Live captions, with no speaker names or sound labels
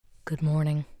Good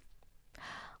morning.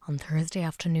 On Thursday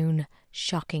afternoon,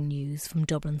 shocking news from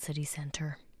Dublin city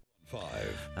centre.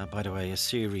 By the way, a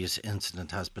serious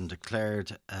incident has been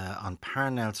declared on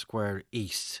Parnell Square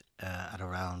East at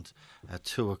around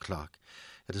 2 o'clock.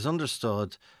 It is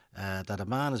understood that a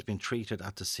man has been treated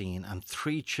at the scene and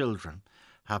 3 children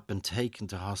have been taken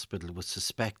to hospital with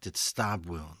suspected stab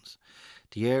wounds.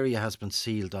 The area has been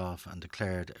sealed off and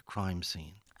declared a crime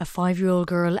scene. A 5-year-old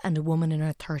girl and a woman in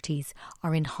her 30s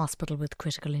are in hospital with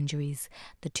critical injuries.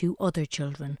 The 2 other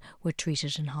children were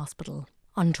treated in hospital.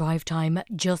 On drive time,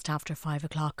 just after 5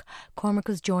 o'clock, Cormac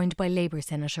was joined by Labour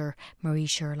Senator Marie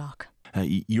Sherlock.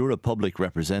 You're a public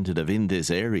representative in this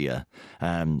area,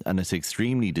 and it's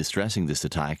extremely distressing, this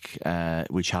attack,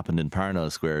 which happened in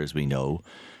Parnell Square, as we know.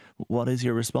 What is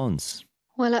your response?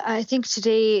 Well, I think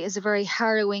today is a very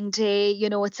harrowing day. You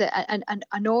know, it's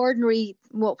an ordinary,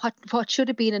 what should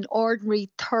have been an ordinary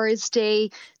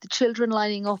Thursday. The children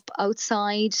lining up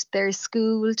outside their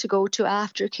school to go to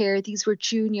aftercare. These were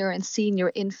junior and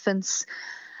senior infants.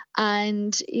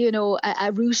 And, you know,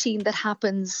 a routine that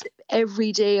happens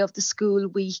every day of the school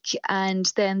week,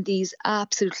 and then these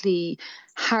absolutely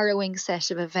harrowing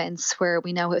set of events where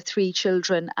we now have 3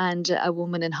 children and a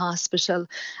woman in hospital.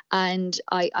 And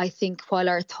I think while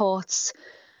our thoughts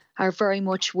are very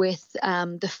much with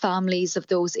the families of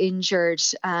those injured,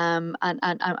 and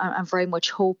I'm very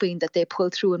much hoping that they pull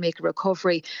through and make a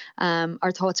recovery.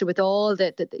 Our thoughts are with all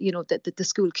the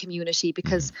school community,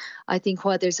 because I think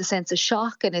while there's a sense of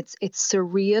shock and it's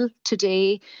surreal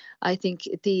today, I think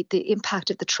the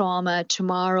impact of the trauma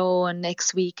tomorrow and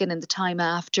next week and in the time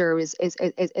after is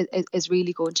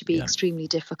really going to be extremely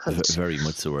difficult. Very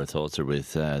much so. Our thoughts are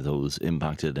with those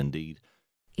impacted indeed.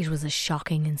 It was a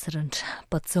shocking incident,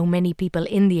 but so many people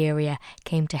in the area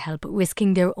came to help,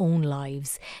 risking their own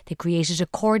lives. They created a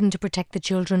cordon to protect the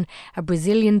children. A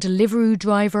Brazilian Deliveroo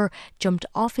driver jumped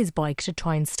off his bike to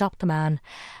try and stop the man.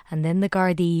 And then the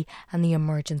Gardaí and the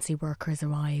emergency workers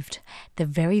arrived. The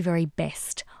very, very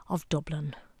best of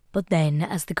Dublin. But then,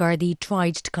 as the Gardaí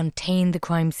tried to contain the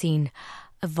crime scene,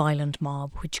 a violent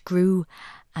mob which grew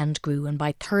and grew, and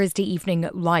by Thursday evening,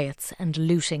 riots and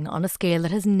looting on a scale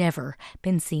that has never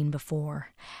been seen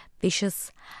before.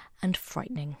 Vicious and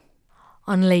frightening.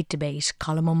 On Late Debate,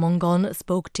 Colm O'Mungan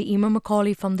spoke to Emer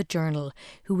Macaulay from The Journal,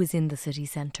 who was in the city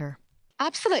centre.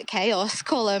 Absolute chaos,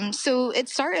 Colm. So it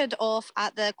started off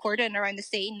at the cordon around the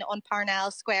scene on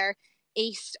Parnell Square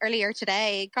East earlier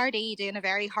today. Gardaí doing a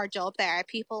very hard job there.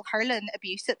 People hurling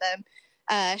abuse at them.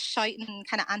 Shouting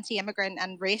kind of anti-immigrant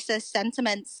and racist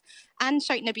sentiments, and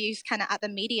shouting abuse kind of at the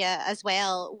media as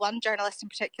well. One journalist in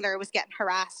particular was getting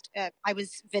harassed. I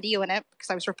was videoing it because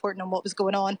I was reporting on what was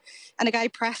going on, and a guy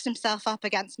pressed himself up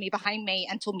against me behind me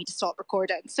and told me to stop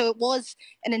recording. So it was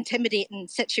an intimidating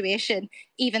situation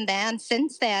even then.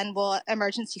 Since then, what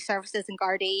emergency services and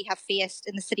Gardaí have faced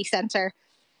in the city centre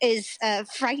is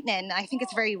frightening. I think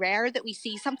it's very rare that we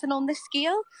see something on this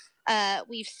scale.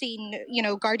 We've seen,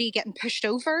 Gardaí getting pushed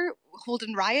over,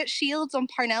 holding riot shields on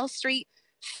Parnell Street,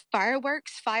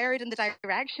 fireworks fired in the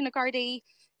direction of Gardaí.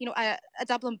 A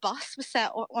Dublin bus was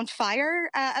set on fire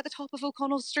at the top of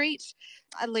O'Connell Street.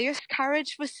 A Lewis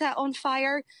carriage was set on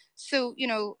fire. So,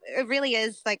 it really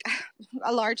is like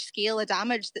a large scale of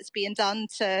damage that's being done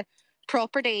to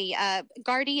property.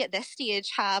 Gardaí at this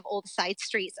stage have all the side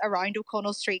streets around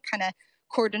O'Connell Street kind of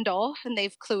cordoned off, and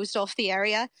they've closed off the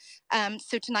area.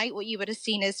 So tonight what you would have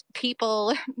seen is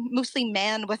people, mostly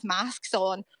men with masks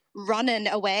on, running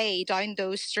away down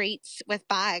those streets with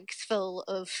bags full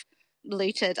of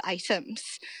looted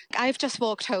items. I've just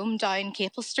walked home down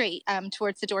Capel Street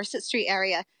towards the Dorset Street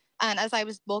area, and as I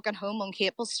was walking home on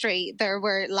Capel Street, there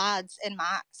were lads in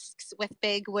masks with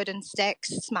big wooden sticks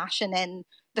smashing in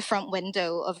the front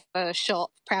window of a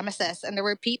shop premises, and there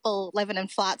were people living in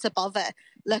flats above it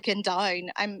looking down.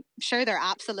 I'm sure they're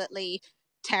absolutely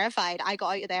terrified. I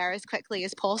got out of there as quickly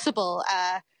as possible.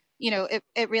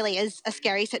 It really is a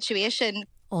scary situation.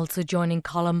 Also joining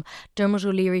Colm, Dermot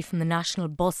O'Leary from the National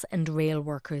Bus and Rail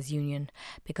Workers Union,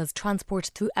 because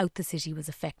transport throughout the city was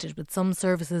affected, with some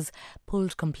services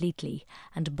pulled completely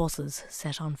and buses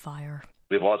set on fire.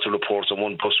 We've also reports on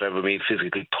one bus driver being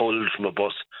physically pulled from a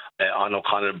bus on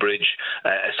O'Connell Bridge,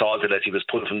 assaulted as he was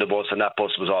pulled from the bus, and that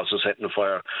bus was also setting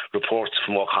fire. Reports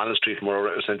from O'Connell Street, from our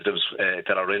representatives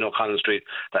that are in O'Connell Street,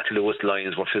 that Lewis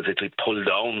lines were physically pulled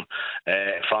down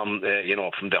from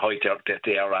the height that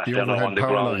they are at. The overhead on the power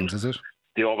ground. lines, is it?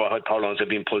 the overhead power lines have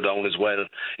been pulled down as well.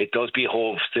 It does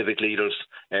behove civic leaders,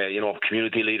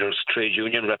 community leaders, trade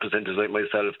union representatives like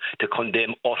myself to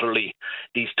condemn utterly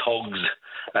these thugs,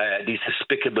 these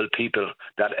despicable people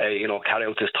that carry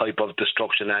out this type of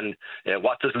destruction. And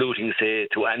what does looting say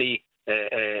to any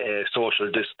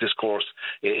social discourse?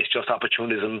 It's just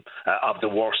opportunism of the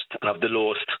worst and of the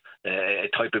lowest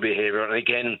type of behaviour. And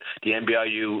again, the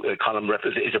NBRU column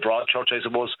is a broad church, I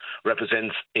suppose,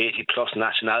 represents 80 plus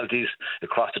nationalities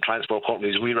across the transport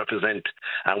companies we represent,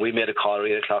 and we made a call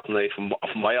at 8 o'clock tonight from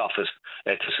my office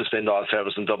to suspend all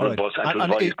service in Dublin bus and to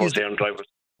advise bus and drivers.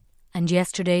 And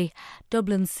yesterday,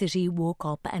 Dublin City woke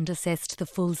up and assessed the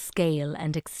full scale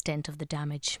and extent of the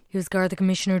damage. Here's Garda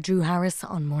Commissioner Drew Harris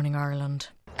on Morning Ireland.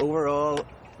 Overall,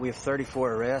 we have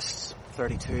 34 arrests,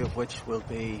 32 of which will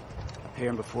be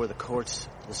appearing before the courts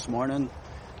this morning.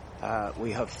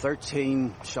 We have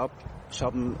 13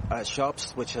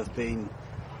 shops which have been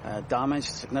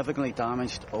significantly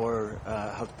damaged or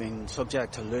have been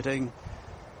subject to looting.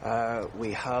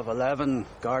 We have 11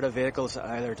 Garda vehicles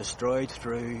either destroyed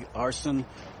through arson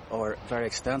or very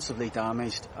extensively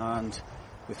damaged, and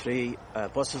with 3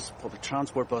 public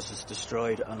transport buses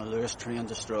destroyed and a Lewis train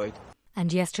destroyed.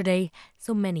 And yesterday,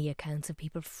 so many accounts of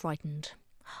people frightened.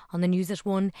 On the news at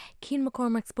 1, Cian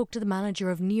McCormack spoke to the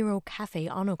manager of Nero Cafe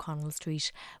on O'Connell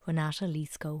Street, Renata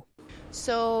Lisco.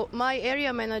 So my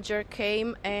area manager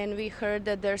came and we heard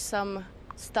that there's some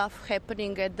stuff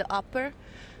happening at the upper.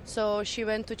 So she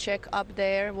went to check up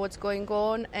there what's going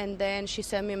on, and then she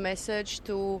sent me a message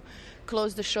to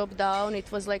close the shop down.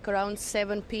 It was like around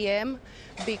 7 p.m.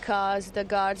 because the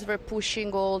guards were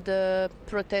pushing all the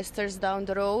protesters down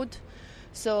the road.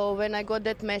 So when I got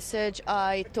that message,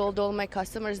 I told all my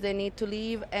customers they need to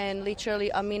leave, and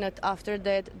literally a minute after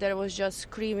that there was just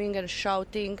screaming and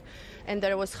shouting, and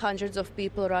there was hundreds of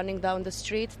people running down the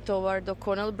street toward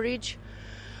O'Connell Bridge.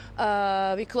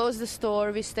 We closed the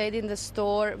store, we stayed in the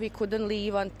store, we couldn't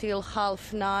leave until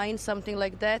 9:30, something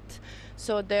like that.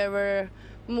 So there were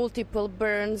multiple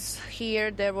burns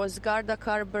here. There was Garda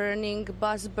car burning,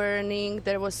 bus burning,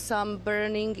 there was some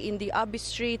burning in the Abbey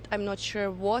Street, I'm not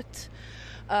sure what.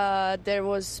 There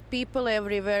was people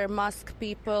everywhere, masked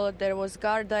people, there was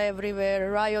Garda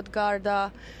everywhere, riot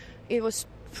Garda. It was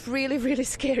really, really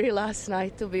scary last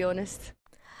night, to be honest.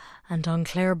 And on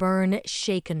Clareburn,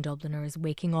 shaken Dubliners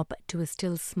waking up to a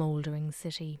still smouldering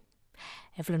city.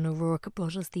 Evelyn O'Rourke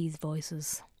brought us these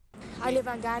voices. I live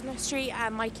on Gardner Street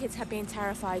and my kids have been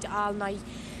terrified all night.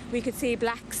 We could see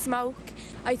black smoke.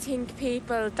 I think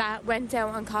people that went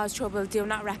out and caused trouble do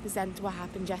not represent what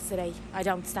happened yesterday. I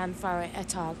don't stand for it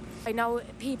at all. I know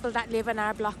people that live in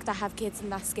our block that have kids in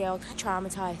that scale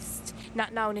traumatised,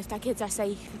 not knowing if their kids are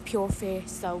safe, pure fear.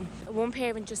 So one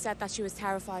parent just said that she was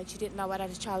terrified. She didn't know whether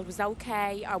the child was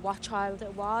okay or what child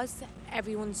it was.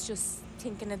 Everyone's just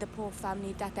thinking of the poor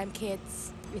family, that them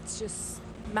kids. It's just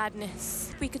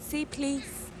madness. We could see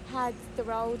police had the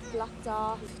road blocked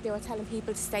off. They were telling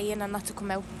people to stay in and not to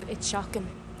come out. It's shocking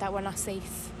that we're not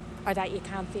safe or that you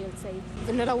can't feel safe.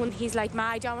 Another one, he's like, Ma,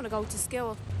 I don't want to go to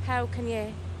school. How can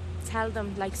you tell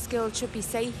them, like, school should be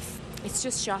safe? It's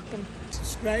just shocking. It's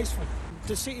disgraceful.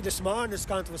 The city this morning has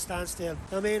gone to a standstill.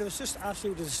 I mean, it was just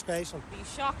absolutely disgraceful. Were you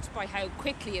shocked by how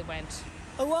quickly it went?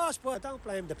 I was, but I don't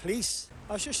blame the police.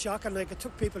 I was just shocking. Like, it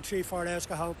took people 3-4 hours to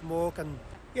go home from work, and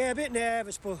yeah, a bit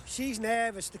nervous, but she's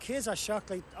nervous. The kids are shocked,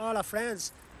 like all her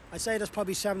friends. I'd say there's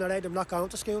probably 7 or 8 of them not going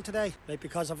to school today, like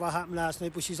because of what happened last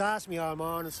night. But she's asked me all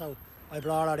morning, so I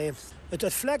brought her in. It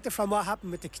deflected from what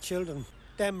happened with the children,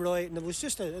 them writing. It was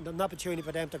just an opportunity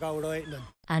for them to go writing.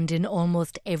 And in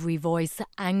almost every voice,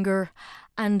 anger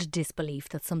and disbelief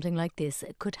that something like this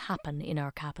could happen in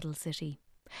our capital city.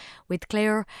 With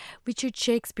Clare, Richard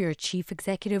Shakespeare, Chief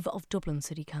Executive of Dublin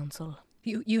City Council.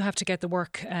 You have to get the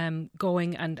work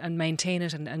going and maintain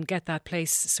it and get that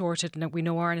place sorted. Now, we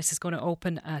know Arnis is going to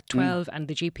open at 12 and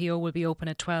the GPO will be open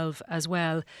at 12 as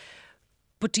well.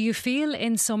 But do you feel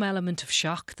in some element of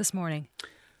shock this morning?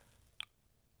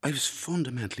 I was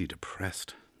fundamentally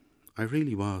depressed. I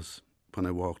really was when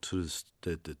I walked through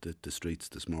the streets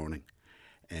this morning.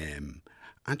 And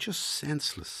just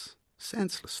senseless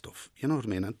stuff. You know what I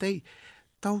mean? And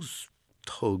those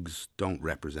thugs don't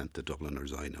represent the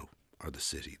Dubliners I know, or the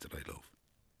city that I love.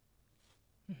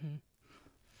 Mm-hmm.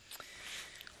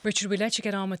 Richard, we'll let you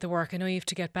get on with the work. I know you have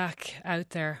to get back out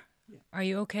there. Yeah. Are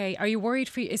you okay? Are you worried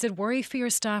is it worry for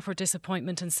your staff or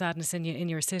disappointment and sadness in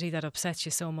your city that upsets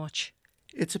you so much?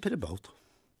 It's a bit of both.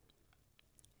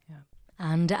 Yeah.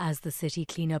 And as the city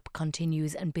clean-up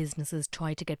continues and businesses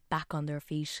try to get back on their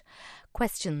feet,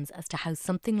 questions as to how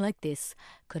something like this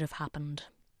could have happened.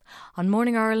 On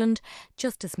Morning Ireland,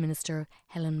 Justice Minister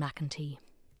Helen McEntee.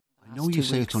 I know you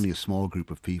say it's only a small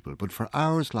group of people, but for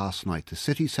hours last night, the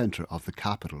city centre of the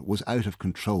capital was out of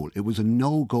control. It was a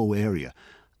no-go area.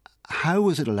 How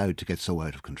was it allowed to get so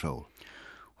out of control?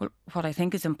 Well, what I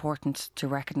think is important to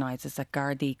recognise is that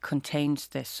Gardaí contained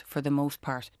this, for the most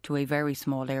part, to a very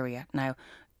small area. Now,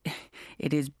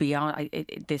 it is beyond.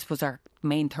 This was our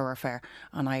main thoroughfare,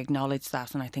 and I acknowledge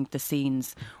that. And I think the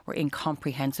scenes were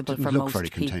incomprehensible for most people. It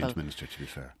looked very contained, Minister, to be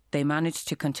fair. They managed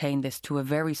to contain this to a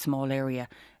very small area.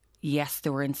 Yes,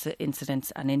 there were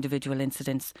incidents and individual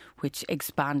incidents which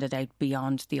expanded out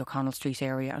beyond the O'Connell Street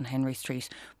area and Henry Street,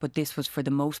 but this was for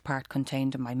the most part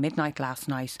contained. And by midnight last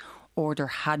night, order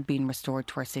had been restored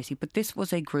to our city. But this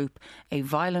was a group, a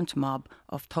violent mob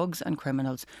of thugs and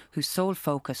criminals whose sole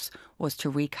focus was to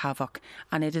wreak havoc.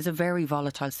 And it is a very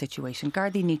volatile situation.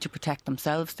 Gardaí need to protect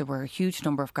themselves. There were a huge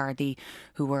number of Gardaí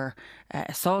who were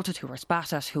assaulted, who were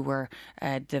spat at, who were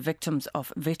the victims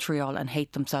of vitriol and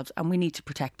hate themselves. And we need to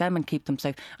protect them and keep them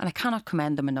safe. And I cannot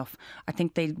commend them enough. I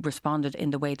think they responded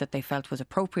in the way that they felt was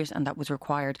appropriate and that was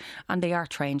required. And they are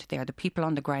trained. They are the people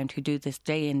on the ground who do this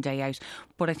day in, day out.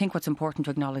 But I think what's important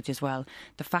to acknowledge as well,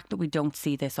 the fact that we don't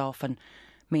see this often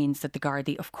means that the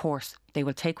Gardaí, of course, they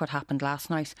will take what happened last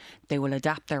night, they will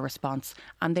adapt their response,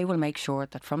 and they will make sure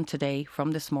that from today,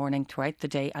 from this morning, throughout the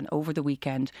day and over the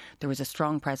weekend, there is a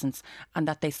strong presence and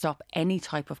that they stop any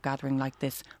type of gathering like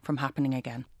this from happening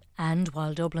again. And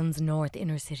while Dublin's north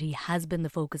inner city has been the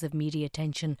focus of media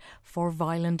attention for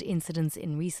violent incidents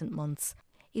in recent months,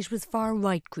 it was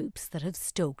far-right groups that have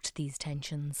stoked these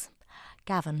tensions.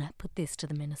 Gavin put this to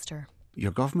the Minister.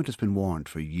 Your government has been warned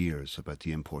for years about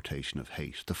the importation of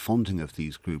hate, the funding of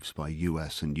these groups by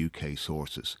US and UK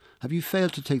sources. Have you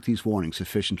failed to take these warnings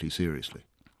sufficiently seriously?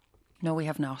 No, we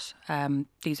have not.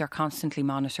 These are constantly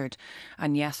monitored.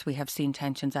 And yes, we have seen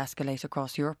tensions escalate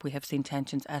across Europe. We have seen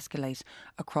tensions escalate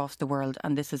across the world.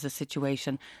 And this is a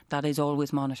situation that is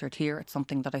always monitored here. It's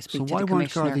something that I speak to the Commissioner.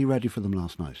 So why weren't Gardaí ready for them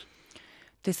last night?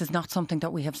 This is not something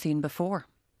that we have seen before.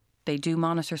 They do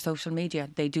monitor social media.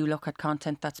 They do look at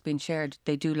content that's been shared.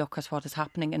 They do look at what is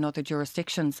happening in other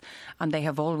jurisdictions, and they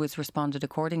have always responded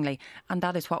accordingly. And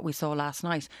that is what we saw last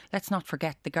night. Let's not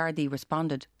forget the Gardaí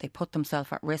responded. They put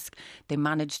themselves at risk. They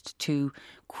managed to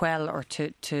quell or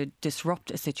to disrupt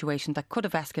a situation that could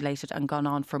have escalated and gone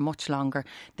on for much longer.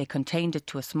 They contained it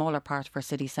to a smaller part of our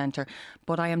city centre.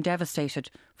 But I am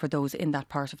devastated for those in that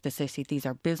part of the city. These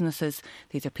are businesses.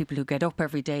 These are people who get up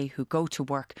every day, who go to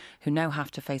work, who now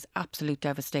have to face absolute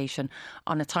devastation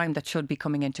on a time that should be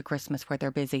coming into Christmas where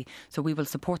they're busy. So we will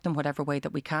support them whatever way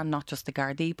that we can, not just the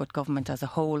Gardaí but government as a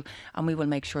whole, and we will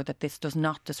make sure that this does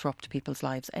not disrupt people's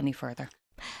lives any further.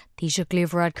 Taoiseach Leo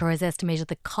Varadkar has estimated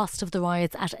the cost of the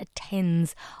riots at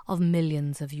tens of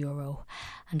millions of euro,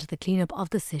 and the clean-up of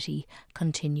the city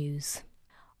continues.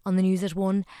 On the news at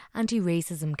 1,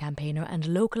 anti-racism campaigner and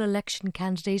local election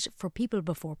candidate for People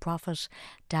Before Profit,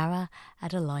 Dara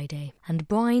Adelaide. And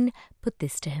Brian put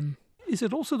this to him. Is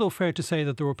it also, though, fair to say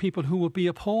that there were people who would be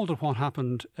appalled at what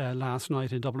happened last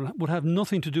night in Dublin, would have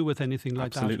nothing to do with anything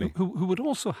like Absolutely. that, who would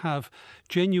also have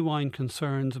genuine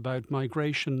concerns about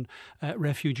migration,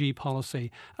 refugee policy?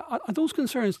 Are those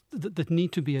concerns that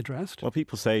need to be addressed? Well,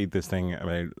 people say this thing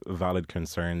about valid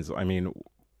concerns. I mean,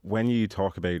 when you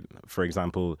talk about, for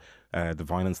example, the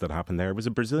violence that happened there, it was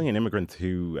a Brazilian immigrant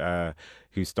who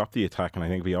stopped the attack, and I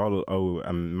think we all owe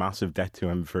a massive debt to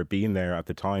him for being there at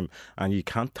the time. And you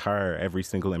can't tar every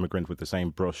single immigrant with the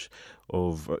same brush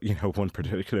of, one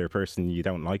particular person you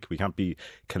don't like. We can't be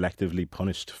collectively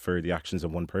punished for the actions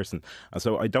of one person. And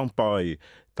so I don't buy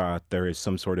that there is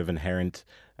some sort of inherent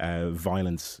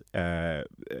violence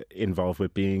involved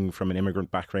with being from an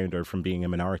immigrant background or from being a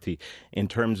minority. In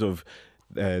terms of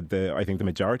I think the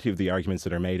majority of the arguments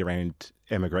that are made around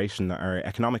immigration are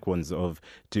economic ones of,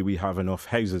 do we have enough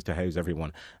houses to house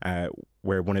everyone?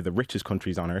 We're one of the richest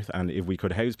countries on earth, and if we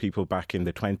could house people back in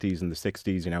the 20s and the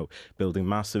 60s, building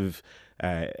massive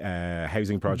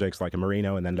housing projects like a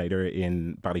Marino and then later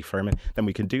in Ballyfermot, then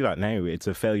we can do that now. It's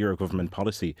a failure of government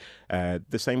policy. The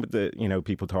same with the,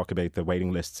 people talk about the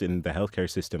waiting lists in the healthcare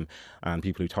system, and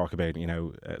people who talk about,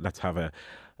 let's have a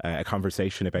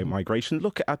conversation about migration.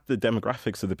 Look at the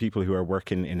demographics of the people who are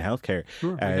working in healthcare.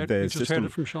 Sure,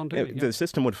 the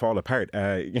system would fall apart.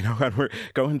 And we're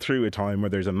going through a time where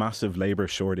there's a massive labour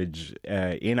shortage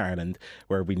in Ireland,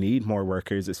 where we need more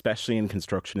workers, especially in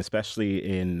construction, especially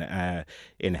in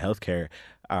healthcare.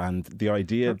 And the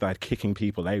idea that kicking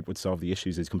people out would solve the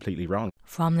issues is completely wrong.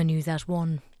 From the news at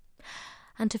 1.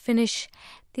 And to finish,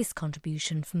 this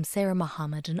contribution from Sarah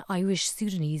Mohammed, an Irish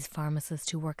Sudanese pharmacist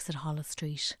who works at Holles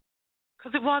Street.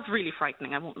 Because it was really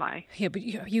frightening, I won't lie. Yeah, but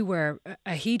you wear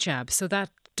a hijab, so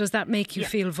does that make you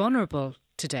feel vulnerable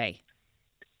today?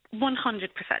 100%.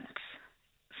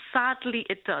 Sadly,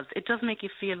 it does. It does make you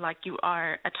feel like you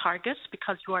are a target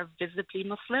because you are visibly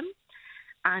Muslim,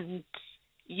 and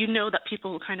you know that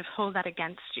people will kind of hold that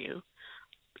against you.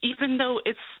 Even though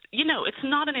it's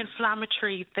not an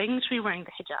inflammatory thing to be wearing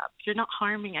the hijab. You're not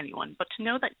harming anyone, but to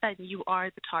know that you are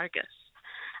the target.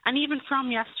 And even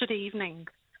from yesterday evening,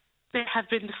 there have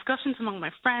been discussions among my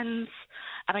friends,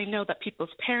 and I know that people's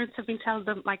parents have been telling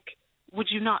them, like, would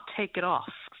you not take it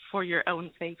off for your own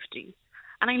safety?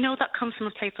 And I know that comes from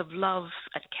a place of love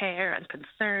and care and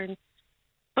concern,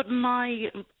 but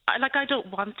I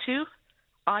don't want to.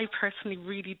 I personally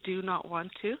really do not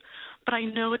want to, but I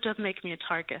know it does make me a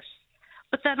target.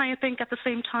 But then I think at the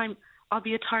same time, I'll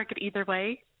be a target either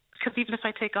way, because even if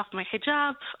I take off my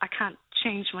hijab, I can't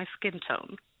change my skin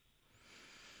tone.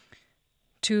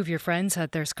 2 of your friends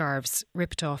had their scarves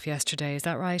ripped off yesterday, is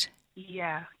that right?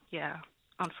 Yeah,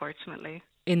 unfortunately.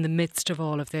 In the midst of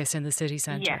all of this in the city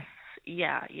centre?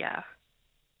 Yes, yeah.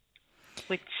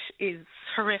 Which is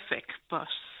horrific, but...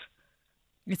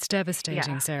 It's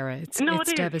devastating, Sarah. It's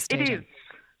devastating.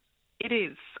 It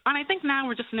is. And I think now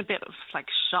we're just in a bit of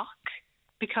shock,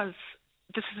 because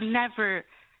this is never...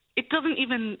 It doesn't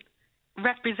even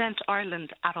represent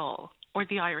Ireland at all, or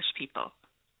the Irish people.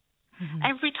 Mm-hmm.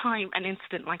 Every time an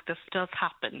incident like this does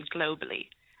happen globally,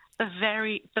 the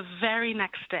very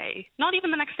next day, not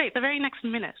even the next day, the very next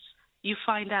minute, you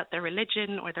find out their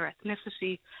religion or their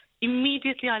ethnicity.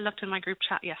 Immediately I looked in my group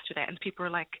chat yesterday and people were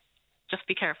like, just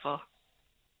be careful.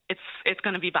 It's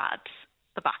going to be bad,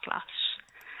 the backlash.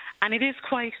 And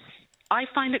I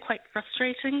find it quite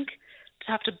frustrating to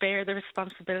have to bear the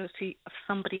responsibility of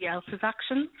somebody else's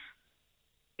actions,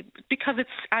 because it's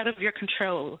out of your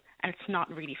control and it's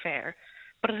not really fair.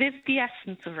 But it is the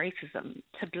essence of racism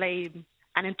to blame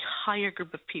an entire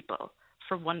group of people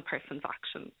for one person's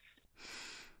actions.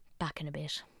 Back in a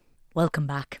bit. Welcome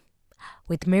back.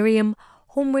 With Miriam,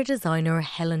 homeware designer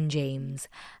Helen James,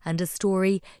 and a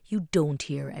story you don't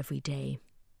hear every day.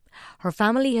 Her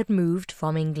family had moved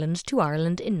from England to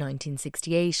Ireland in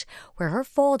 1968, where her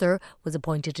father was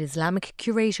appointed Islamic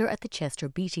curator at the Chester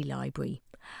Beatty Library.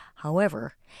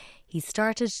 However, he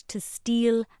started to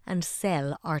steal and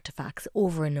sell artefacts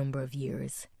over a number of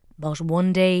years. But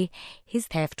one day, his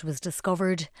theft was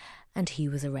discovered and he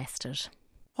was arrested.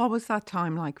 What was that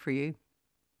time like for you?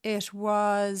 It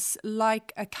was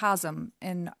like a chasm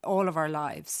in all of our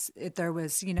lives. There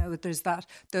was, there's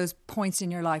those points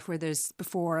in your life where there's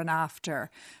before and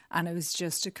after, and it was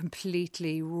just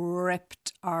completely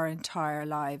ripped our entire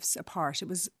lives apart. It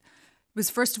was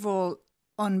first of all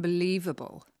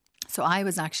unbelievable. So I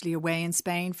was actually away in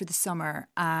Spain for the summer,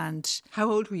 and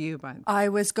how old were you by then? I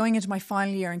was going into my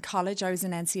final year in college. I was in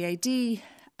NCAD,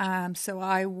 so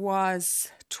I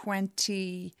was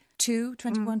 21,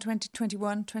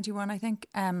 I think.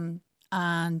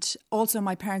 And also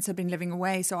my parents had been living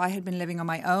away, so I had been living on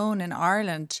my own in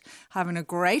Ireland, having a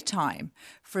great time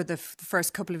for the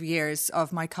first couple of years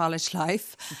of my college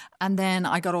life. And then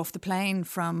I got off the plane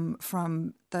from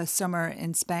the summer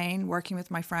in Spain, working with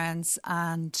my friends,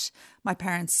 and my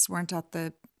parents weren't at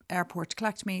the airport to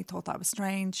collect me, thought that was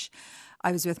strange.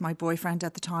 I was with my boyfriend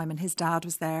at the time and his dad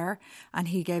was there and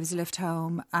he gave us a lift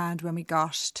home, and when we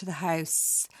got to the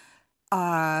house,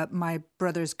 my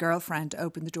brother's girlfriend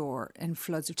opened the door in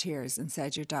floods of tears and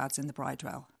said, "Your dad's in the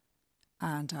bridewell."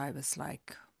 And I was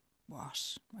like,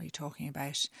 "What are you talking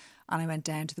about?" And I went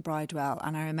down to the bridewell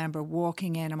and I remember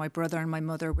walking in and my brother and my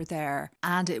mother were there,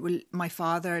 and my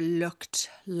father looked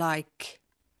like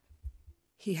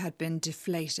he had been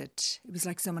deflated. It was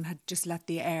like someone had just let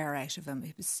the air out of him.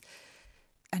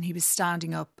 He was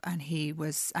standing up, and he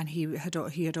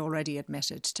had already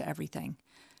admitted to everything.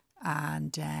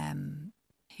 And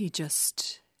he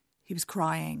was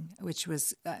crying, which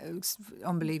was, it was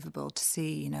unbelievable to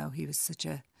see. He was such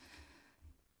a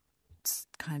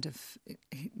kind of,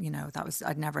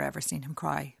 I'd never ever seen him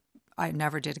cry. I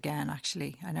never did again,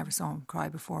 actually. I never saw him cry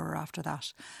before or after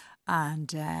that.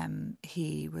 And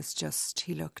he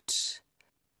looked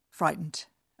frightened,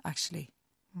 actually.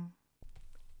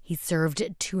 He served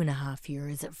 2.5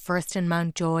 years, first in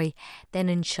Mountjoy, then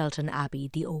in Shelton Abbey,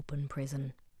 the open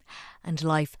prison. And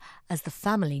life, as the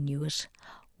family knew it,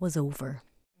 was over.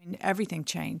 Everything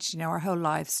changed. Our whole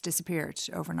lives disappeared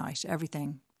overnight.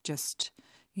 Everything just,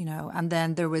 and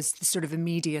then there was the sort of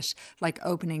immediate, like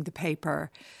opening the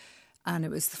paper, and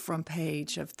it was the front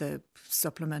page of the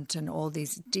supplement and all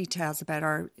these details about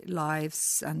our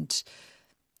lives, and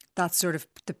that's sort of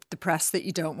the press that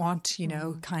you don't want,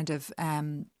 kind of.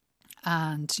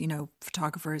 and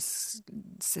photographers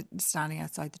standing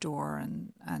outside the door,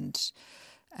 and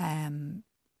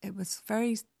it was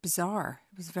very bizarre.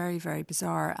 It was very, very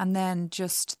bizarre. And then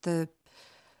just the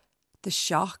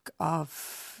shock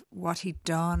of what he'd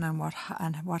done and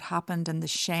what happened, and the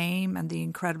shame and the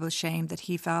incredible shame that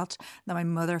he felt, that my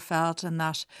mother felt, and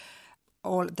that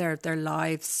all their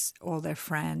lives, all their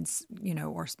friends,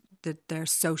 or their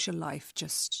social life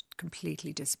just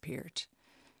completely disappeared.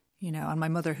 And my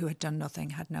mother, who had done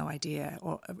nothing, had no idea.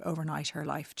 Overnight, her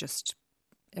life just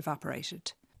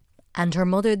evaporated. And her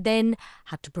mother then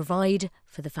had to provide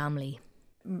for the family.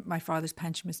 My father's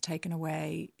pension was taken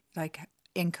away, like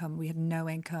income. We had no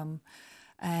income.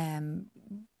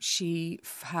 She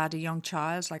had a young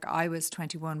child, like I was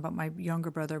 21, but my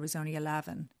younger brother was only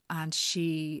 11. And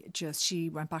she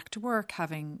went back to work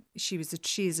she is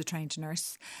a trained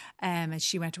nurse, and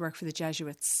she went to work for the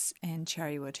Jesuits in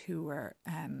Cherrywood, who were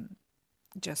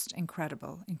just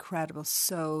incredible,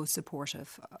 so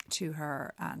supportive to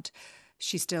her, and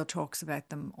she still talks about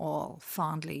them all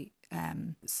fondly.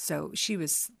 So she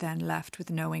was then left with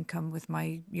no income with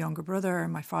my younger brother,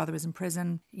 and my father was in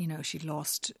prison. She'd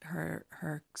lost her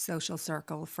social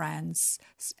circle, friends,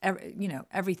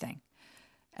 everything.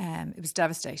 It was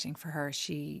devastating for her.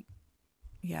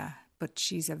 But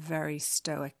she's a very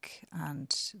stoic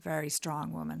and very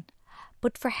strong woman.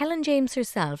 But for Helen James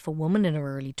herself, a woman in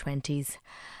her early 20s,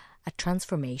 a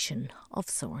transformation of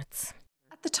sorts.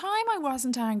 At the time, I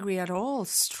wasn't angry at all,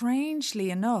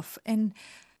 strangely enough. And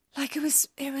it was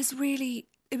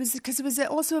because it was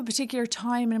also a particular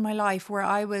time in my life where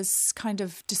I was kind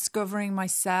of discovering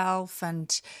myself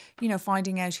and,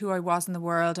 finding out who I was in the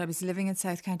world. I was living in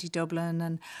South County Dublin,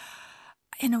 and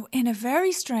in a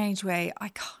very strange way, I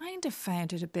kind of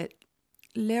found it a bit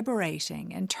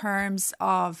liberating in terms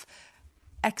of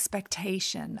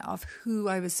expectation of who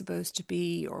I was supposed to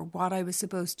be or what I was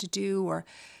supposed to do. Or,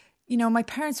 my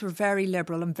parents were very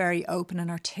liberal and very open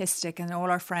and artistic, and all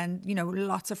our friends,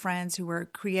 lots of friends who were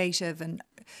creative, and,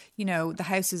 the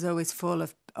house is always full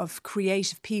of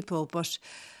creative people. But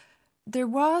there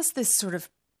was this sort of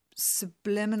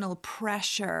subliminal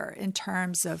pressure in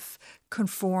terms of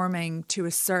conforming to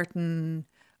a certain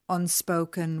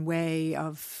unspoken way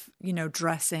of,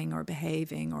 dressing or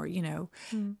behaving, or,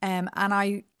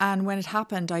 and when it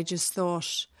happened, I just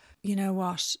thought, you know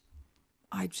what,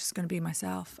 I'm just going to be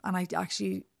myself. And I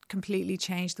actually completely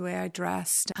changed the way I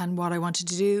dressed and what I wanted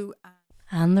to do.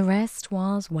 And the rest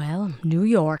was, well, New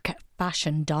York,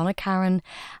 fashion, Donna Karan,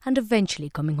 and eventually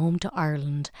coming home to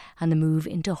Ireland and the move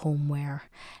into homeware.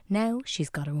 Now she's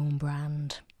got her own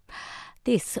brand.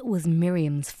 This was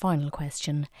Miriam's final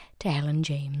question to Helen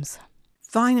James.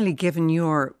 Finally, given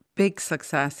your big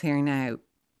success here now,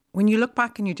 when you look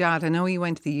back on your dad, I know he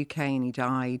went to the UK and he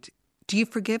died. Do you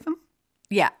forgive him?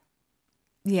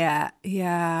 Yeah,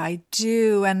 I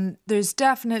do. And there's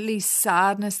definitely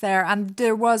sadness there. And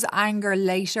there was anger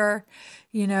later,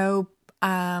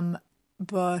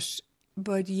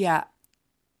 but yeah,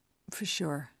 for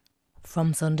sure.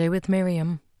 From Sunday with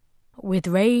Miriam. With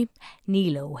Ray,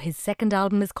 Nilo. His second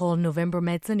album is called November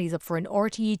Medicine. He's up for an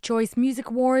RTE Choice Music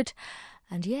Award.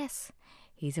 And yes,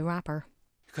 he's a rapper.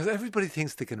 Because everybody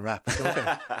thinks they can rap, don't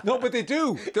they? No, but they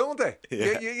do, don't they?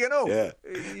 Yeah. Yeah.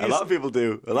 A lot of people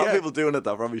do. A lot of people doing it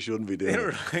that probably shouldn't be doing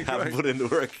it. Haven't put in the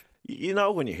work.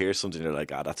 When you hear something, you're like,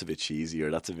 that's a bit cheesy, or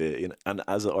that's a bit, and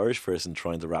as an Irish person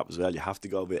trying to rap as well, you have to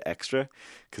go a bit extra,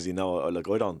 because you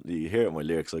hear it in my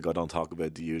lyrics, I don't talk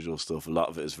about the usual stuff. A lot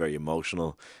of it is very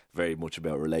emotional, very much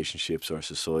about relationships or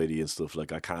society and stuff.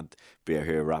 Like, I can't be out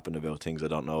here rapping about things I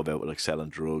don't know about, like selling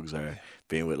drugs or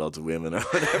being with lots of women or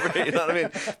whatever. You know what I mean?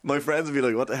 My friends would be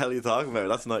like, what the hell are you talking about?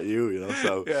 That's not you,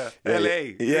 So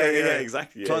LA. Yeah,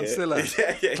 exactly. Clonsilla.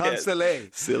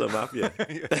 Clonsilla. Silla Mafia.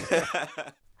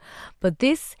 But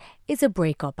this is a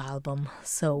breakup album,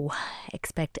 so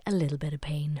expect a little bit of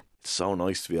pain. It's so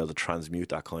nice to be able to transmute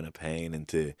that kind of pain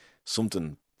into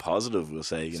something positive, we'll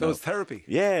say. So it's therapy.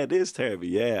 Yeah, it is therapy,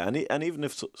 yeah. And even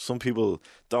if some people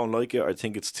don't like it or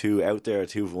think it's too out there,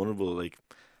 too vulnerable, like,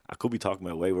 I could be talking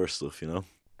about way worse stuff,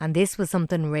 And this was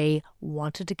something Ray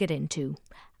wanted to get into,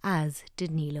 as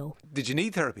did Nilo. Did you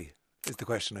need therapy? Is the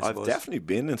question, I suppose. I've definitely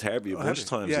been in therapy a bunch of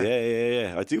times.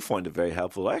 Yeah. I do find it very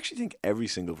helpful. I actually think every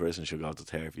single person should go to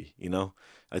therapy,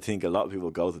 I think a lot of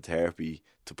people go to therapy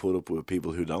to put up with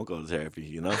people who don't go to therapy,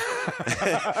 you know.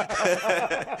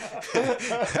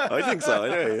 I think so,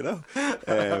 anyway, you know.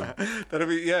 That'd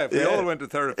be, if we all went to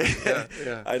therapy.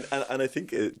 And I think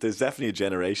there's definitely a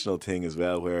generational thing as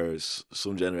well, where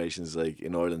some generations, like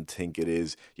in Ireland, think it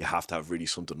is you have to have really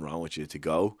something wrong with you to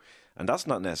go. And that's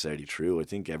not necessarily true. I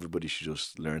think everybody should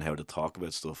just learn how to talk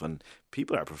about stuff, and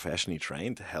people are professionally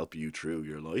trained to help you through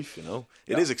your life, you know.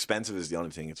 It is expensive is the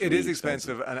only thing. It's really is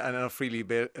expensive and not freely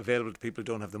available to people who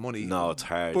don't have the money. No, it's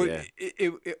hard, but yeah.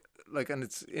 And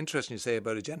it's interesting you say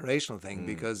about a generational thing,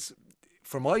 because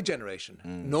for my generation,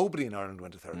 nobody in Ireland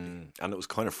went to therapy. And it was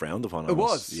kind of frowned upon. It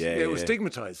was. It was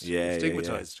stigmatised. Yeah,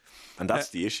 stigmatised. And that's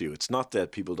the issue. It's not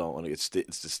that people don't want to. It's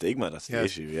the stigma that's the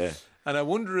issue, yeah. And I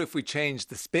wonder if we change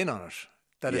the spin on it,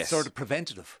 that it's sort of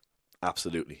preventative.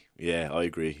 Absolutely. Yeah, I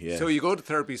agree. Yeah. So you go to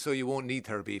therapy so you won't need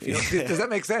therapy. If you don't, does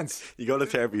that make sense? You go to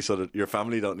therapy so that your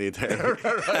family don't need therapy.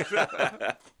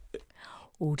 Right.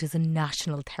 Oh, there's a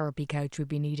national therapy couch we'd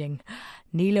be needing.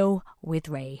 Nilo with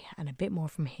Ray, and a bit more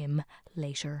from him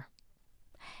later.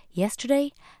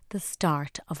 Yesterday, the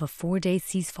start of a 4-day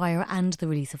ceasefire and the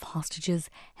release of hostages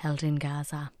held in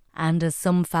Gaza. And as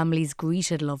some families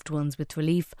greeted loved ones with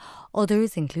relief,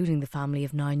 others, including the family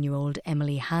of 9-year-old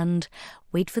Emily Hand,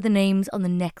 wait for the names on the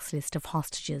next list of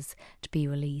hostages to be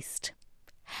released.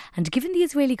 And given the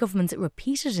Israeli government's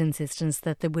repeated insistence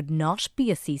that there would not be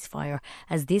a ceasefire,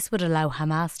 as this would allow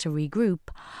Hamas to regroup,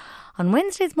 on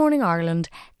Wednesday's Morning Ireland,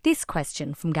 this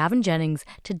question from Gavin Jennings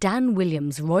to Dan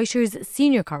Williams, Reuters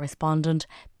senior correspondent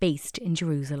based in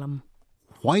Jerusalem.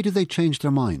 Why did they change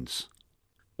their minds?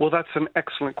 Well, that's an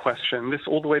excellent question. This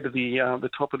all the way to the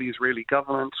top of the Israeli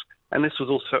government, and this was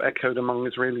also echoed among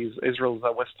Israel's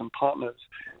Western partners.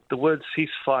 The word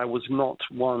ceasefire was not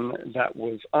one that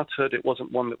was uttered. It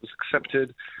wasn't one that was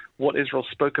accepted. What Israel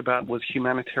spoke about was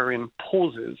humanitarian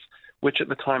pauses, which at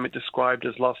the time it described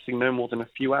as lasting no more than a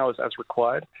few hours as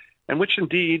required, and which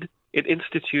indeed it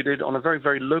instituted on a very,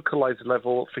 very localized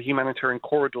level for humanitarian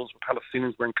corridors where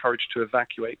Palestinians were encouraged to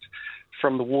evacuate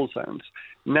from the war zones.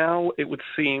 Now it would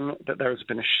seem that there has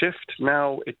been a shift.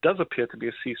 Now it does appear to be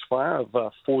a ceasefire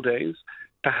of 4 days,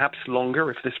 perhaps longer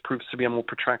if this proves to be a more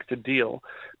protracted deal.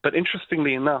 But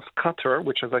interestingly enough, Qatar,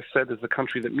 which as I said is the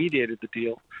country that mediated the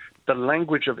deal, the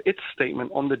language of its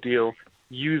statement on the deal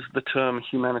used the term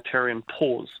humanitarian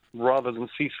pause rather than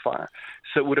ceasefire.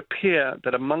 So it would appear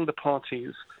that among the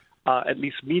parties, at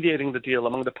least mediating the deal,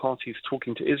 among the parties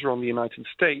talking to Israel and the United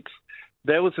States,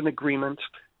 there was an agreement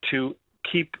to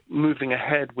keep moving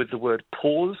ahead with the word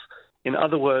pause. In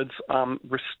other words,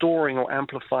 restoring or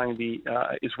amplifying the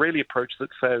Israeli approach that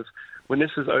says when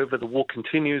this is over, the war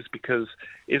continues, because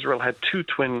Israel had two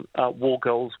twin war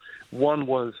goals. One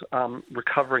was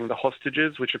recovering the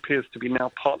hostages, which appears to be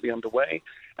now partly underway,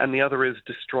 and the other is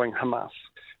destroying Hamas.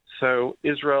 So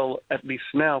Israel, at least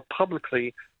now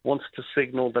publicly, wants to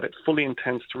signal that it fully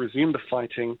intends to resume the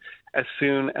fighting as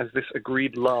soon as this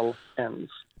agreed lull ends.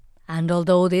 And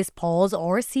although this pause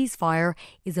or ceasefire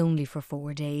is only for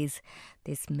 4 days,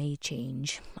 this may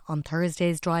change. On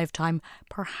Thursday's drive time,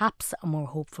 perhaps a more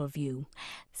hopeful view.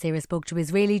 Sarah spoke to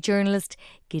Israeli journalist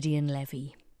Gideon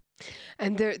Levy.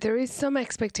 And there is some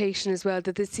expectation as well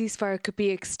that the ceasefire could be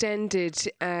extended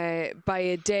by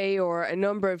a day or a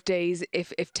number of days.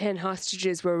 If 10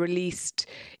 hostages were released,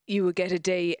 you would get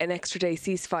an extra day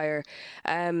ceasefire.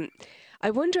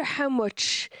 I wonder how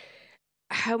much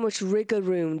wriggle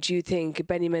room do you think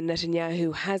Benjamin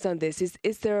Netanyahu has on this?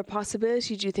 Is there a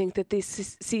possibility, do you think, that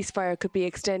this ceasefire could be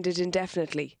extended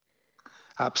indefinitely?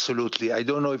 Absolutely. I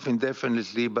don't know if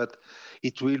indefinitely, but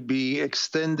it will be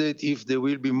extended if there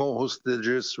will be more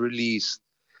hostages released.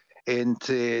 And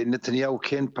Netanyahu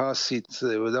can pass it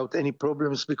without any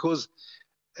problems, because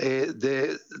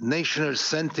the national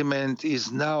sentiment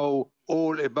is now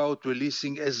all about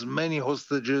releasing as many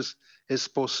hostages as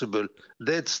possible.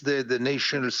 That's the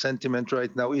national sentiment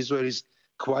right now. Israel is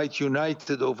quite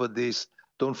united over this.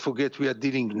 Don't forget, we are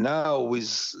dealing now with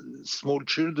small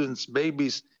children,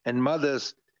 babies and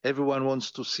mothers. Everyone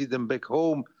wants to see them back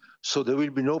home. So there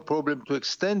will be no problem to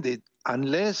extend it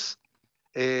unless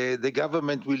the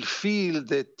government will feel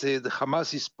that the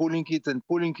Hamas is pulling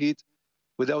it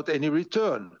without any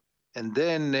return. And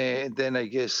then I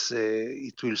guess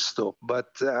it will stop. But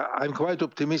I'm quite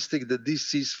optimistic that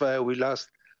this ceasefire will last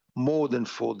more than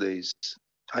 4 days.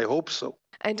 I hope so.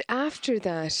 And after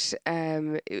that,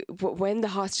 when the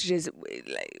hostages,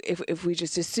 if we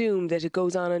just assume that it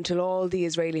goes on until all the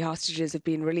Israeli hostages have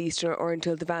been released, or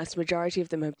until the vast majority of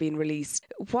them have been released,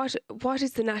 what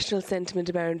is the national sentiment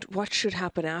about what should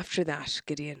happen after that,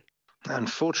 Gideon?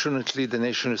 Unfortunately, the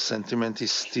national sentiment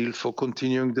is still for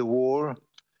continuing the war.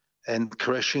 and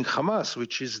crashing Hamas,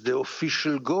 which is the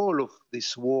official goal of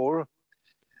this war.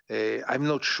 I'm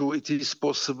not sure it is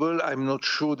possible. I'm not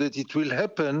sure that it will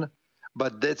happen,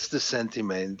 but that's the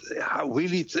sentiment.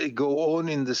 Will it go on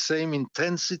in the same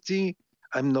intensity?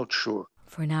 I'm not sure.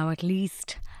 For now, at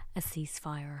least, a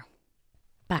ceasefire.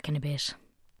 Back in a bit.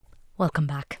 Welcome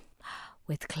back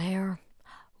with Claire.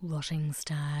 Rutting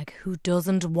stag. Who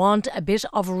doesn't want a bit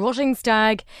of rutting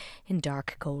stag in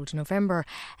dark, cold November?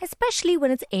 Especially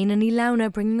when it's Éanna Ní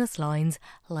Lamhna bringing us lines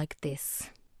like this.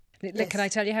 Yes. Can I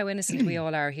tell you how innocent we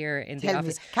all are here in the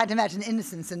office? Can't imagine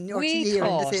innocence in your We ear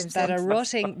thought in the same that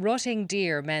sentence. a rutting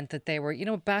deer meant that they were,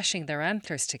 bashing their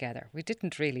antlers together. We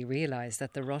didn't really realise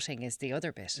that the rutting is the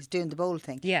other bit. He's doing the bold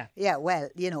thing. Yeah. Yeah, well,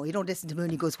 you don't listen to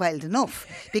Mooney Goes Wild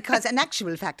enough. Because in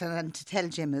actual fact, and to tell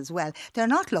Jim as well, they're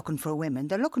not looking for women,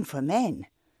 they're looking for men.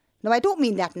 Now, I don't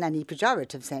mean that in any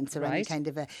pejorative sense or any kind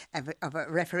of a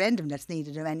referendum that's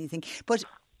needed or anything, but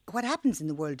what happens in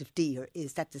the world of deer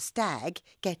is that the stag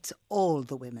gets all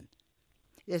the women.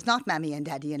 There's not mammy and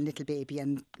daddy and little baby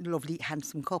and lovely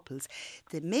handsome couples.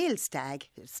 The male stag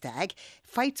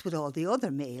fights with all the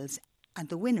other males and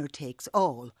the winner takes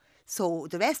all. So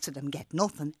the rest of them get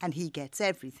nothing and he gets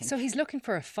everything. So he's looking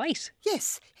for a fight?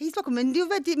 Yes, he's looking.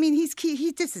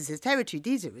 This is his territory.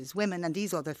 These are his women and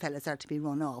these other fellas are to be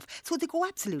run off. So they go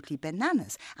absolutely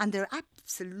bananas. And they're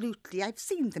absolutely, I've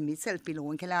seen them myself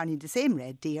below in Killarney, the same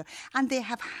red deer. And they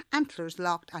have antlers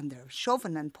locked and they're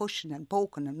shoving and pushing and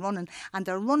poking and running. And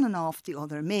they're running off the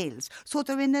other males. So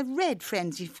they're in a red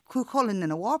frenzy. Calling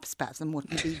in a warp spasm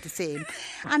wouldn't be the same.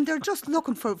 And they're just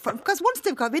looking for because once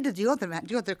they've got rid of the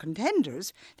other contenders,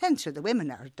 then sure the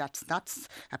women are, that's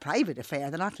a private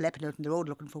affair. They're not leaping out on the road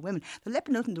looking for women. They're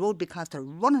leaping out on the road because they're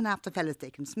running after fellas.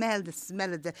 They can smell the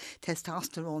smell of the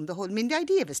testosterone. The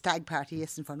idea of a stag party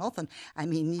isn't for nothing.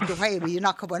 We're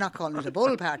not calling it a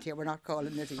bull party or we're not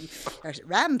calling it a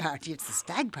ram party. It's a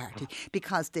stag party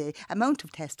because the amount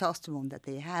of testosterone that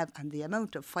they have and the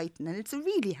amount of fighting, and it's a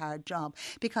really hard job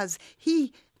because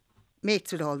he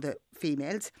mates with all the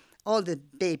females. All the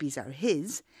babies are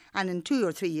his, and in 2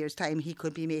 or 3 years' time he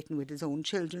could be mating with his own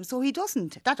children. So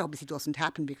that obviously doesn't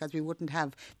happen because we wouldn't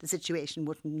have the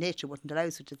situation, nature wouldn't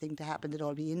allow such a thing to happen, they'd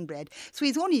all be inbred. So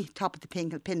he's only top of the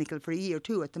pinnacle for a year or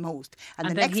two at the most, and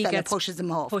the next fella pushes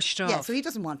him off. Yeah, so he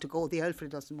doesn't want to go, the old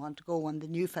fella doesn't want to go, and the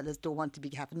new fellas don't want to be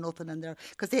having nothing in there,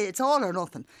 because it's all or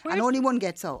nothing, and only one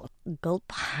gets all.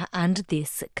 Gulp. And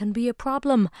this can be a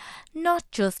problem, not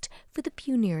just for the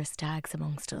punier stags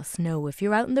amongst us. No, if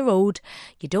you're out on the road,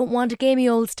 you don't want a gamey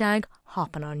old stag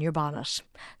hopping on your bonnet.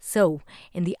 So,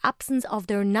 in the absence of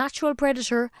their natural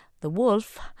predator, the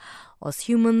wolf, us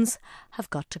humans have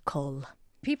got to cull.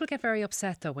 People get very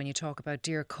upset though when you talk about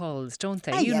deer culls, don't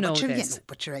they? This.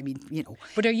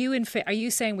 But are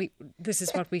you saying this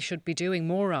is what we should be doing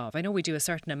more of? I know we do a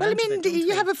certain amount of it,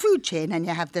 you have a food chain, and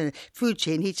you have the food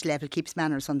chain, each level keeps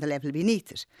manners on the level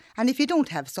beneath it. And if you don't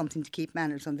have something to keep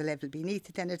manners on the level beneath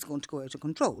it, then it's going to go out of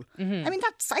control. Mm-hmm.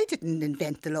 I didn't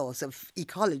invent the laws of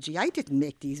ecology. I didn't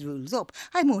make these rules up.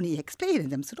 I'm only explaining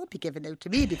them, so don't be giving out to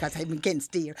me because I'm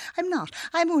against deer. I'm not.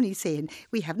 I'm only saying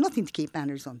we have nothing to keep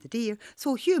manners on the deer,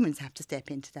 so humans have to step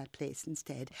into that place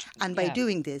instead. And by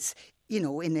doing this,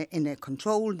 in a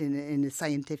controlled, in a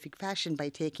scientific fashion, by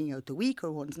taking out the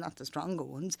weaker ones, not the stronger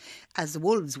ones, as the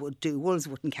wolves would do. Wolves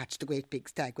wouldn't catch the great big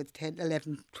stag with 10,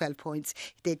 11, 12 points.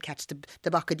 They'd catch the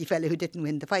buckety fella who didn't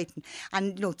win the fighting.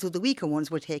 And, so the weaker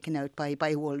ones were taken out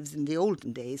by wolves in the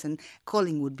olden days, and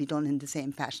culling would be done in the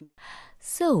same fashion.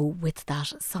 So, with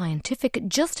that scientific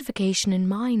justification in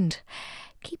mind,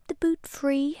 keep the boot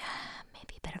free.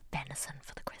 Maybe a bit of venison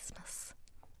for the Christmas.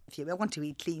 If you want to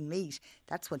eat clean meat,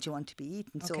 that's what you want to be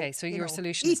eating. Okay, so your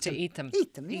solution is to eat them.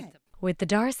 Eat them, yeah. With the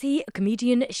Darcy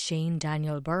comedian Shane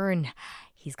Daniel Byrne.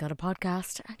 He's got a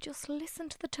podcast, and just listen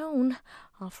to the tone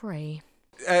of Ray.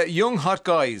 Young Hot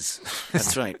Guys.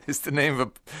 That's right. Is the name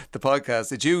of the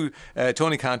podcast. It's you,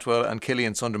 Tony Cantwell and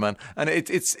Killian Sunderman. And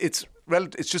it's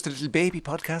just a little baby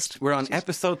podcast. We're on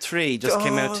episode 3, just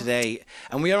came out today.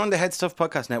 And we are on the Head Stuff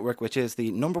Podcast Network, which is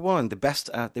the number one, the best.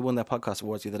 They won their podcast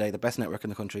awards the other day, the best network in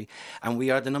the country. And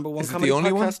we are the number one comedy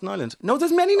podcast in Ireland. No,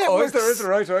 there's many networks. Oh, is there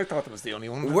right? I thought it was the only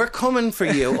one. We're coming for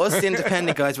you, us the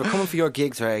independent guys. We're coming for your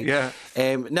gigs, right? Yeah.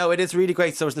 No, it is really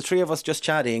great. So it's the three of us just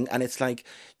chatting, and it's like,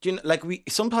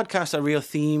 some podcasts are real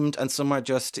themed, and some are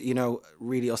just,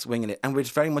 really us winging it. And we're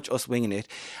very much us winging it.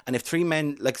 And if three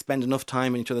men spend enough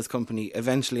time in each other's company,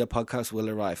 eventually a podcast will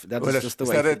arrive. That's just the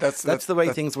way. That's the way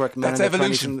things work. That's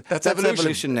evolution. That's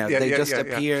evolution now. They just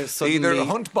appear suddenly. Either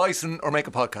hunt bison or make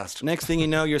a podcast. Next thing you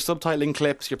know, you're subtitling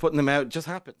clips, you're putting them out. It just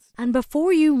happens. And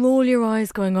before you roll your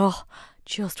eyes going,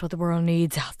 just what the world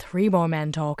needs. 3 more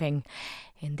men talking.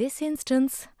 In this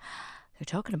instance, they're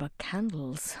talking about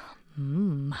candles.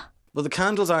 Well, the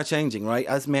candles are changing, right?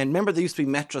 As men, remember there used to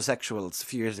be metrosexuals a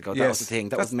few years ago. That was the thing.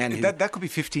 That was men who... That could be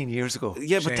 15 years ago.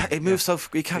 Yeah, but it moves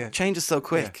changes so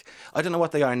quick. Yeah. I don't know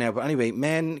what they are now, but anyway,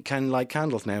 men can light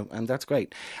candles now, and that's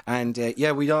great. And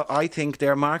I think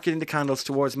they're marketing the candles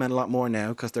towards men a lot more now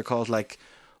because they're called like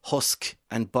husk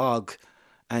and bog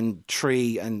and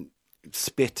tree and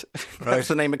spit. Right. That's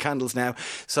the name of candles now.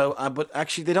 So, but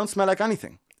actually, they don't smell like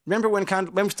anything. Remember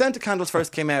when scented candles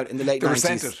first came out in the late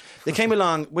 90s? They came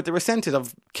along with the scented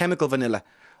of chemical vanilla.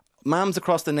 Moms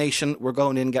across the nation were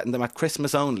going in getting them at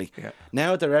Christmas only. Yeah.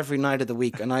 Now they're every night of the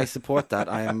week, and I support that.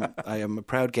 I am a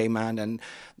proud gay man, and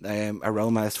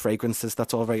aromas, fragrances,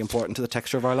 that's all very important to the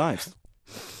texture of our lives.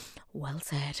 Well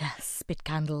said. Spit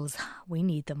candles. We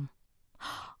need them.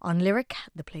 On Lyric,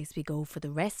 the place we go for the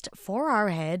rest for our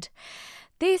head.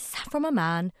 This from a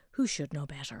man who should know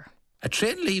better. A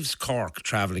train leaves Cork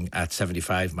travelling at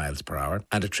 75 miles per hour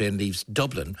and a train leaves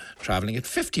Dublin travelling at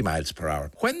 50 miles per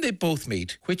hour. When they both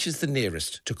meet, which is the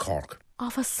nearest to Cork?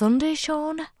 Of a Sunday,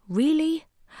 Sean? Really?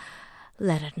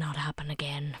 Let it not happen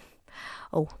again.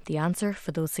 Oh, the answer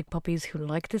for those sick puppies who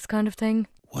like this kind of thing?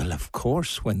 Well, of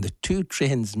course, when the 2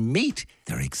 trains meet,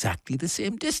 they're exactly the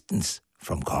same distance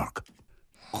from Cork.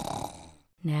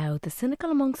 Now, the cynical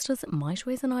amongst us might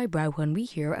raise an eyebrow when we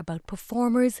hear about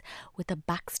performers with a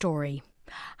backstory.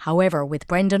 However, with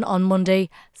Brendan on Monday,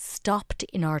 stopped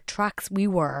in our tracks we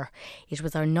were. It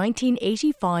was our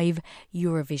 1985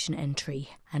 Eurovision entry,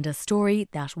 and a story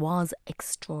that was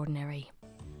extraordinary.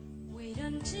 Wait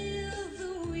until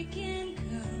the weekend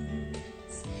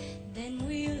comes, then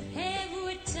we'll have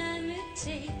what time it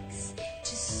takes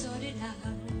to sort it out.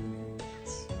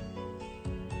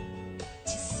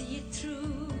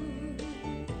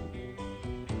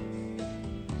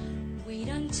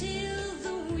 Until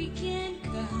the weekend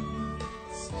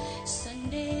comes,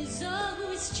 Sundays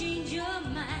always change your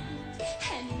mind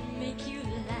and make you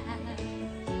laugh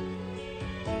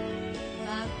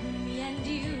about me and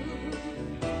you.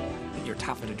 Your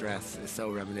taffeta dress is so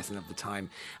reminiscent of the time,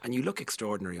 and you look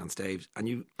extraordinary on stage.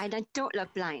 And I don't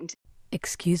look blind.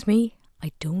 Excuse me,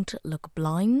 I don't look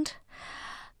blind?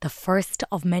 The first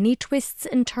of many twists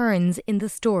and turns in the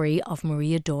story of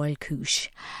Maria Doyle Coosh.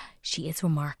 She is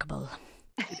remarkable.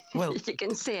 Well, you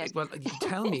can see it. Well,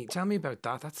 tell me about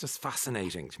that. That's just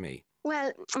fascinating to me.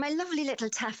 Well, my lovely little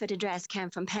taffeta dress came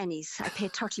from Penny's. I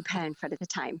paid £30 for it at the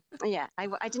time. Yeah,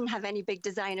 I didn't have any big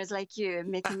designers like you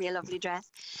making me a lovely dress,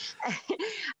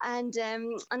 and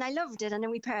I loved it. And then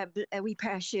a wee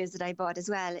pair of shoes that I bought as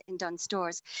well in Dunn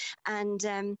Stores,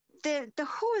 and. The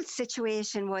whole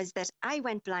situation was that I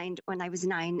went blind when I was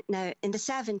 9. Now, in the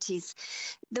 70s,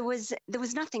 there was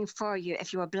nothing for you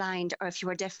if you were blind or if you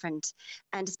were different,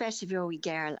 and especially if you were a wee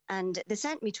girl. And they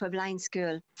sent me to a blind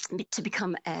school to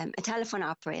become a telephone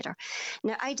operator.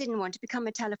 Now, I didn't want to become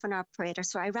a telephone operator,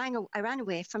 so I ran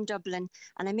away from Dublin,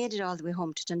 and I made it all the way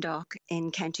home to Dundalk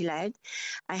in County Louth.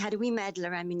 I had a wee medal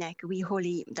around my neck, a wee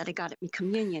holy that I got at my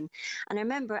communion. And I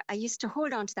remember I used to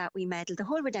hold on to that wee medal the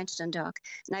whole way down to Dundalk.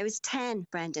 And I was 10,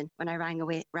 Brendan, when I ran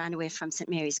away from St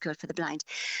Mary's School for the Blind.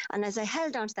 And as I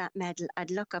held on to that medal,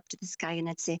 I'd look up to the sky and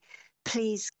I'd say,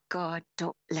 please, God,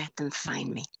 don't let them find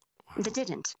me. Wow. They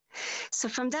didn't. So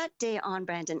from that day on,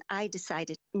 Brendan, I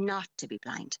decided not to be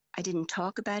blind. I didn't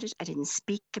talk about it. I didn't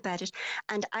speak about it.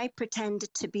 And I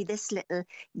pretended to be this little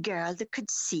girl that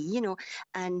could see,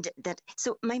 and that.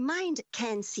 So my mind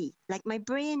can see, like my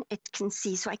brain, it can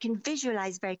see. So I can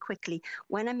visualize very quickly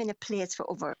when I'm in a place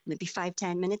for over maybe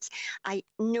 5-10 minutes. I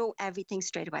know everything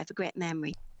straight away. I have a great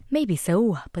memory. Maybe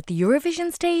so, but the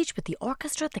Eurovision stage with the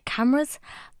orchestra, the cameras,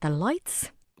 the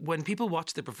lights... When people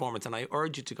watch the performance, and I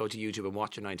urge you to go to YouTube and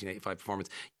watch your 1985 performance,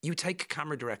 you take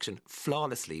camera direction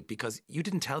flawlessly because you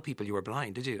didn't tell people you were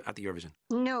blind, did you, at the Eurovision?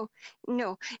 No.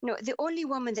 The only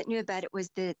woman that knew about it was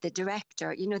the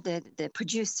director, the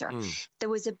producer. There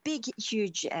was a big,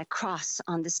 huge cross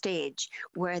on the stage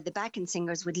where the backing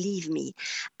singers would leave me.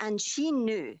 And she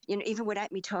knew, even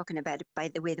without me talking about it, by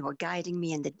the way they were guiding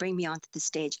me and they'd bring me onto the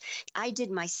stage. I did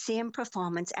my same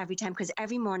performance every time because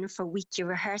every morning for a week you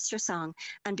rehearse your song.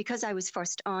 And because I was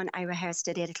first on, I rehearsed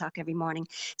at 8 o'clock every morning.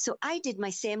 So I did my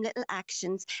same little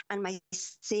actions and my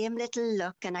same little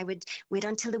look, and I would wait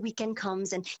until the weekend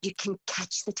comes and you can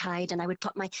catch the tide, and I would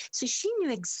put so she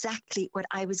knew exactly what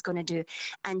I was going to do,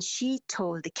 and she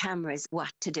told the cameras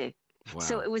what to do. Wow.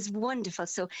 So it was wonderful.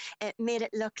 So it made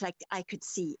it look like I could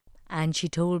see. And she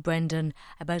told Brendan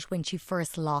about when she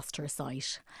first lost her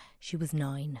sight. She was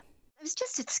 9. I was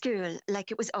just at school, like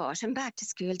it was autumn, back to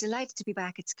school, delighted to be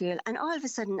back at school. And all of a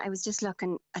sudden, I was just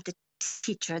looking at the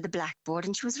teacher, the blackboard,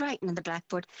 and she was writing on the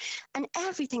blackboard, and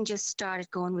everything just started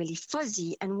going really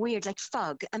fuzzy and weird, like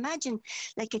fog. Imagine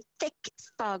like a thick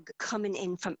fog coming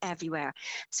in from everywhere.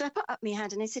 So I put up my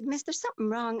hand and I said, Miss, there's something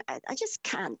wrong. I just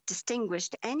can't distinguish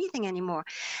anything anymore.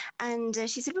 And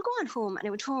she said, we'll go on home. And I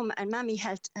went home, and Mammy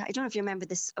held, I don't know if you remember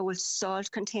this old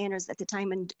salt containers at the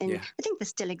time, and I think they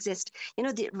still exist. You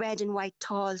know, the red and white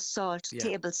tall salt,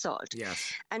 table salt.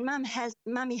 Yes. And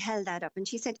Mammy held that up, and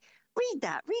she said,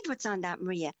 read what's on that,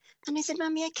 Maria. And I said,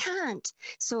 Mammy, I can't.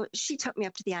 So she took me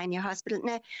up to the Eye Near Hospital.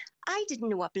 Now, I didn't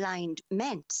know what blind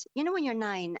meant. You know, when you're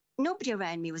 9, nobody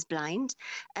around me was blind.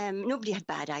 Nobody had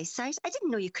bad eyesight. I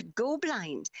didn't know you could go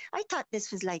blind. I thought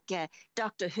this was like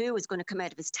Doctor Who was going to come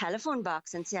out of his telephone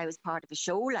box and say I was part of a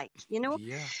show, like, you know.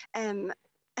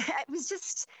 It was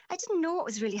just, I didn't know what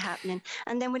was really happening.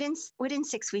 And then within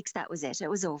 6 weeks, that was it. It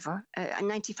was over.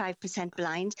 95%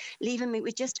 blind, leaving me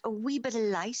with just a wee bit of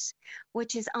light,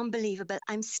 which is unbelievable.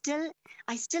 I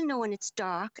still know when it's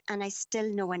dark, and I still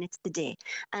know when it's the day.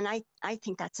 And I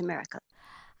think that's a miracle.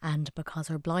 And because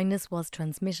her blindness was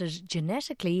transmitted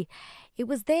genetically, it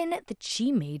was then that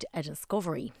she made a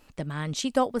discovery. The man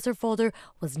she thought was her father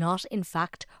was not, in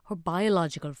fact, her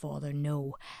biological father,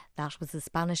 no. That was a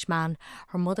Spanish man.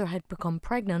 Her mother had become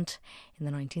pregnant in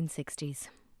the 1960s.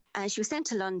 And she was sent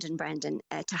to London, Brendan,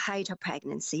 to hide her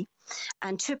pregnancy.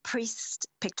 And 2 priests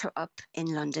picked her up in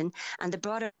London, and they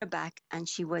brought her back, and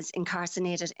she was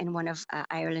incarcerated in one of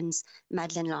Ireland's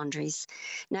Magdalen laundries.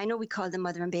 Now, I know we call them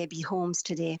mother and baby homes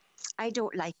today. I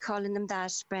don't like calling them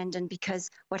that, Brendan, because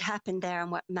what happened there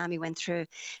and what Mammy went through,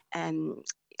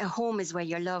 a home is where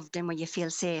you're loved and where you feel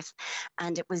safe,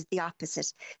 and it was the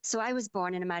opposite. So I was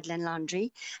born in a Magdalen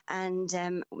laundry, and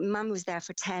Mum was there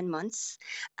for 10 months,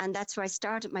 and that's where I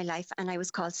started my life, and I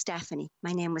was called Stephanie.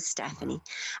 My name was Stephanie.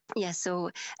 Yeah, so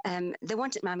they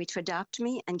wanted Mammy to adopt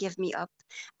me and give me up,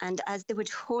 and as they would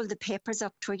hold the papers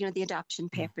up to her, you know, the adoption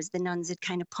papers, the nuns would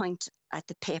kind of point at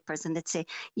the papers and they'd say,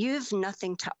 you've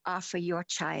nothing to offer your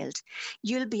child.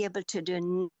 You'll be able to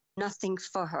do nothing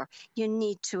for her. You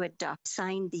need to adopt.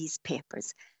 Sign these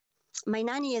papers. My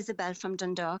nanny Isabel from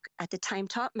Dundalk at the time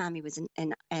thought Mammy was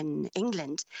in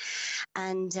England,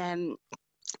 and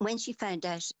when she found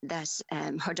out that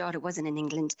her daughter wasn't in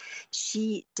England,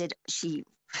 she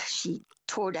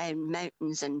tore down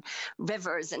mountains and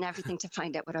rivers and everything to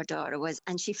find out what her daughter was,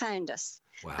 and she found us.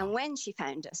 Wow. And when she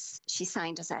found us, she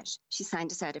signed us out. She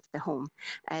signed us out of the home,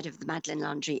 out of the Magdalen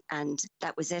laundry, and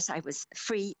that was it. I was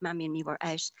free. Mammy and me were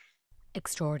out.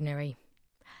 Extraordinary.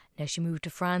 Now she moved to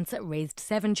France, raised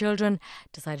 7 children,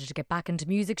 decided to get back into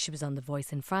music. She was on The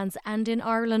Voice in France and in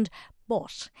Ireland,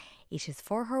 but it is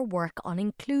for her work on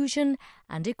inclusion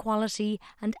and equality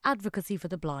and advocacy for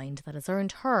the blind that has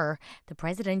earned her the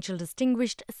Presidential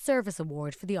Distinguished Service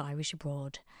Award for the Irish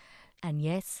Abroad. And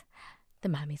yes, the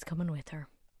Mammy's coming with her.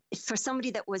 For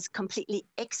somebody that was completely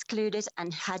excluded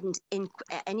and hadn't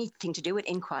anything to do with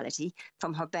inequality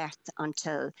from her birth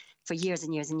until for years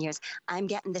and years and years, I'm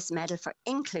getting this medal for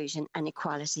inclusion and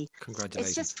equality. Congratulations.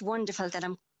 It's just wonderful that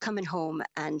I'm coming home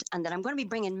and that I'm going to be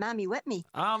bringing Mammy with me.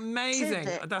 Amazing.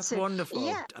 That's wonderful.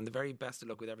 Yeah. And the very best of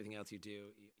luck with everything else you do.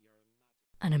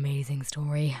 An amazing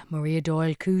story. Maria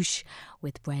Doyle Coosh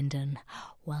with Brendan.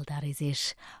 Well, that is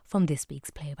it from this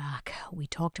week's Playback. We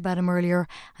talked about him earlier,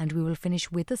 and we will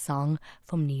finish with a song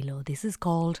from Nilo. This is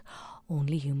called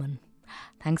Only Human.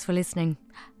 Thanks for listening.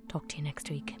 Talk to you next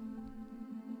week.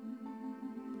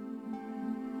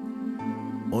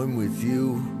 I'm with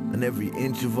you and every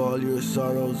inch of all your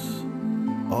sorrows,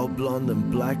 all blonde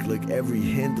and black like every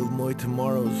hint of my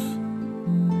tomorrows.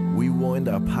 We wind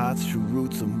our paths through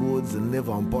roots and woods and live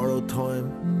on borrowed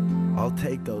time. I'll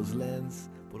take those lens,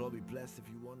 but I'll be blessed if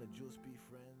you want to just be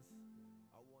friends.